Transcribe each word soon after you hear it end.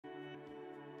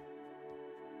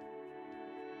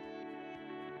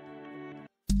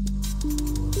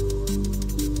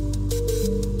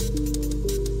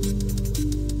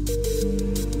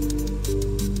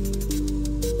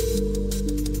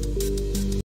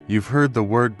You've heard the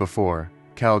word before,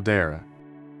 caldera,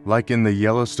 like in the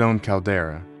Yellowstone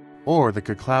Caldera, or the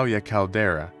Caldera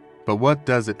caldera, but what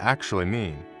does it actually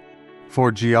mean?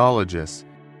 For geologists,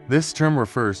 this term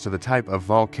refers to the type of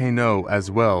volcano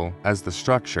as well as the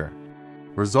structure,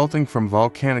 resulting from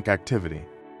volcanic activity,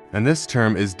 and this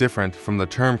term is different from the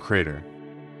term crater.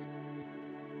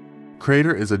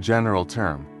 Crater is a general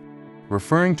term,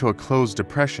 referring to a closed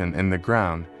depression in the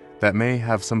ground that may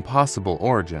have some possible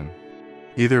origin,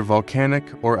 either volcanic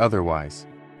or otherwise.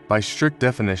 By strict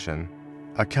definition,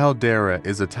 a caldera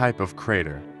is a type of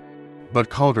crater, but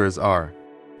calderas are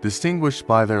distinguished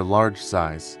by their large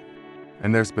size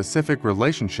and their specific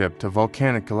relationship to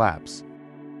volcanic collapse.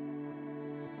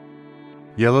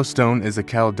 Yellowstone is a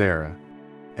caldera,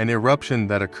 an eruption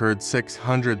that occurred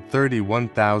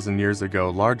 631,000 years ago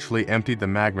largely emptied the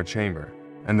magma chamber,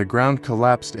 and the ground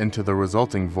collapsed into the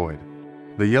resulting void.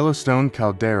 The Yellowstone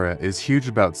Caldera is huge,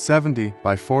 about 70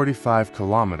 by 45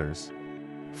 kilometers,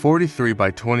 43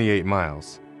 by 28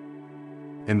 miles.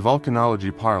 In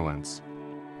volcanology parlance,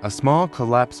 a small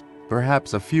collapse,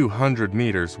 perhaps a few hundred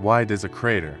meters wide, is a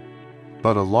crater,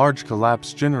 but a large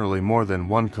collapse, generally more than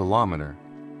 1 kilometer,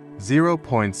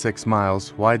 0.6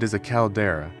 miles wide, is a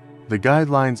caldera. The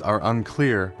guidelines are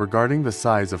unclear regarding the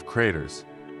size of craters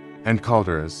and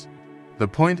calderas. The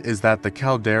point is that the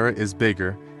caldera is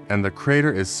bigger and the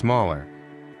crater is smaller.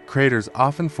 Craters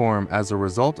often form as a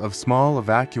result of small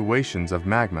evacuations of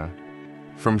magma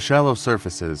from shallow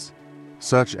surfaces,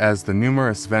 such as the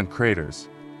numerous vent craters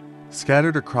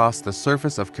scattered across the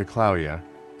surface of Caldera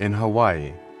in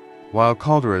Hawaii, while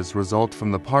calderas result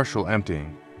from the partial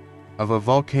emptying of a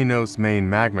volcano's main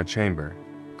magma chamber.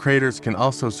 Craters can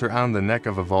also surround the neck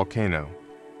of a volcano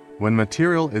when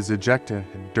material is ejected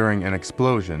during an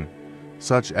explosion,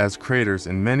 such as craters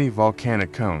in many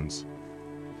volcanic cones.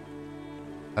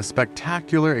 A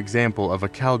spectacular example of a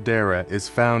caldera is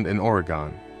found in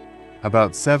Oregon.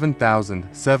 About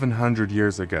 7,700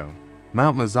 years ago,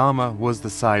 Mount Mazama was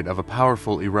the site of a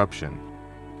powerful eruption,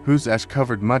 whose ash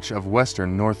covered much of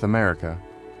western North America.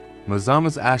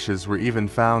 Mazama's ashes were even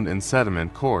found in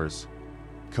sediment cores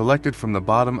collected from the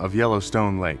bottom of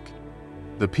Yellowstone Lake.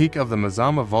 The peak of the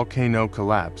Mazama volcano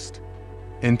collapsed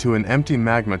into an empty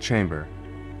magma chamber,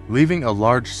 leaving a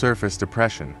large surface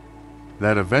depression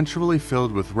that eventually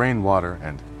filled with rainwater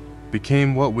and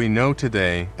became what we know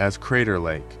today as Crater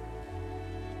Lake.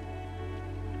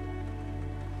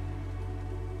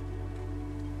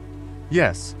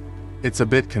 Yes, it's a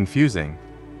bit confusing.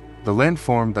 The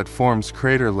landform that forms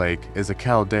Crater Lake is a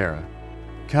caldera.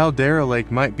 Caldera Lake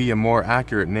might be a more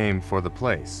accurate name for the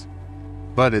place,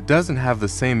 but it doesn't have the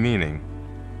same meaning.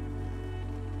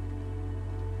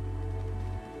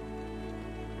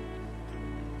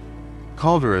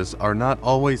 Calderas are not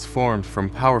always formed from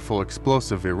powerful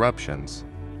explosive eruptions.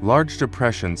 Large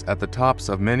depressions at the tops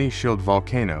of many shield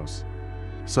volcanoes,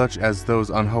 such as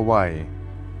those on Hawaii,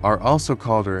 are also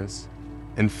calderas.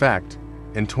 In fact,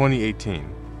 in 2018,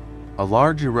 a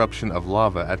large eruption of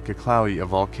lava at Caldera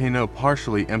volcano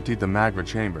partially emptied the magma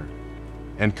chamber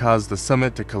and caused the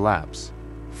summit to collapse,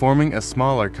 forming a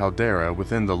smaller caldera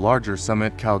within the larger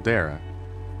summit caldera.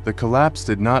 The collapse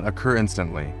did not occur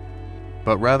instantly,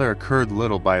 but rather occurred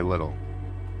little by little,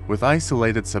 with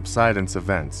isolated subsidence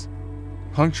events,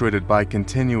 punctuated by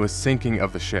continuous sinking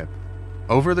of the ship.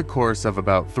 Over the course of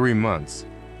about 3 months,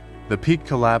 the peak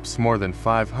collapsed more than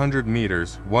 500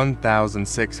 meters,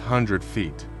 1,600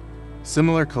 feet.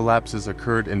 Similar collapses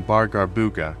occurred in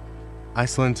Bargarbuga,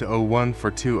 Iceland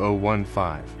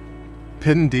 2014-2015,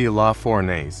 Piton de la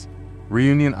Fournaise,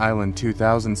 Reunion Island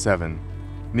 2007,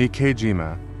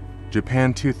 Nikejima,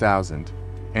 Japan 2000,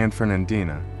 and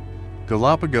Fernandina,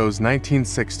 Galapagos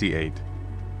 1968.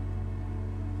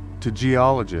 To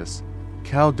geologists,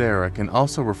 caldera can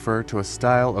also refer to a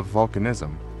style of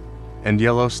volcanism, and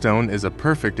Yellowstone is a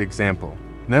perfect example.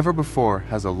 Never before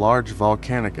has a large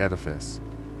volcanic edifice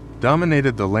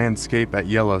dominated the landscape at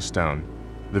Yellowstone.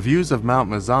 The views of Mount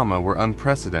Mazama were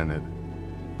unprecedented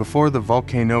before the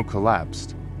volcano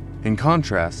collapsed. In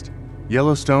contrast,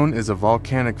 Yellowstone is a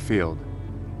volcanic field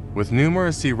with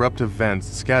numerous eruptive vents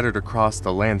scattered across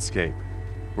the landscape,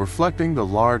 reflecting the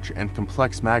large and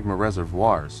complex magma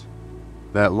reservoirs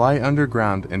that lie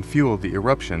underground and fuel the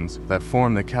eruptions that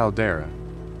form the caldera.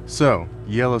 So,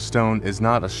 Yellowstone is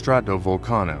not a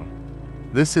stratovolcano.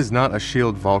 This is not a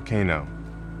shield volcano.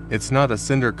 It's not a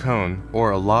cinder cone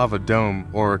or a lava dome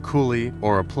or a coulee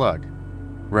or a plug.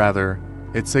 Rather,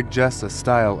 it suggests a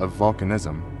style of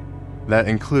volcanism that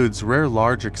includes rare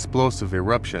large explosive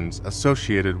eruptions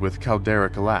associated with caldera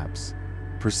collapse,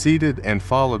 preceded and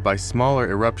followed by smaller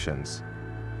eruptions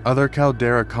Other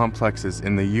caldera complexes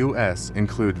in the U.S.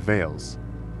 include Vales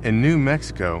in New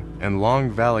Mexico and Long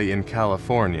Valley in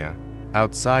California,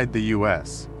 outside the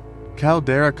U.S.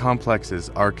 Caldera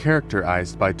complexes are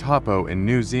characterized by topo in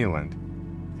New Zealand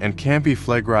and Campi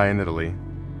Flegrei in Italy.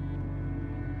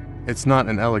 It's not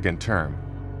an elegant term,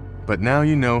 but now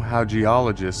you know how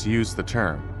geologists use the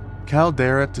term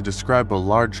caldera to describe a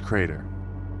large crater,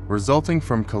 resulting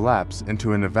from collapse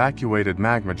into an evacuated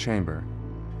magma chamber,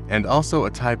 and also a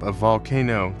type of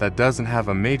volcano that doesn't have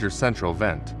a major central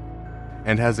vent,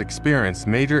 and has experienced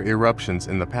major eruptions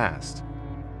in the past.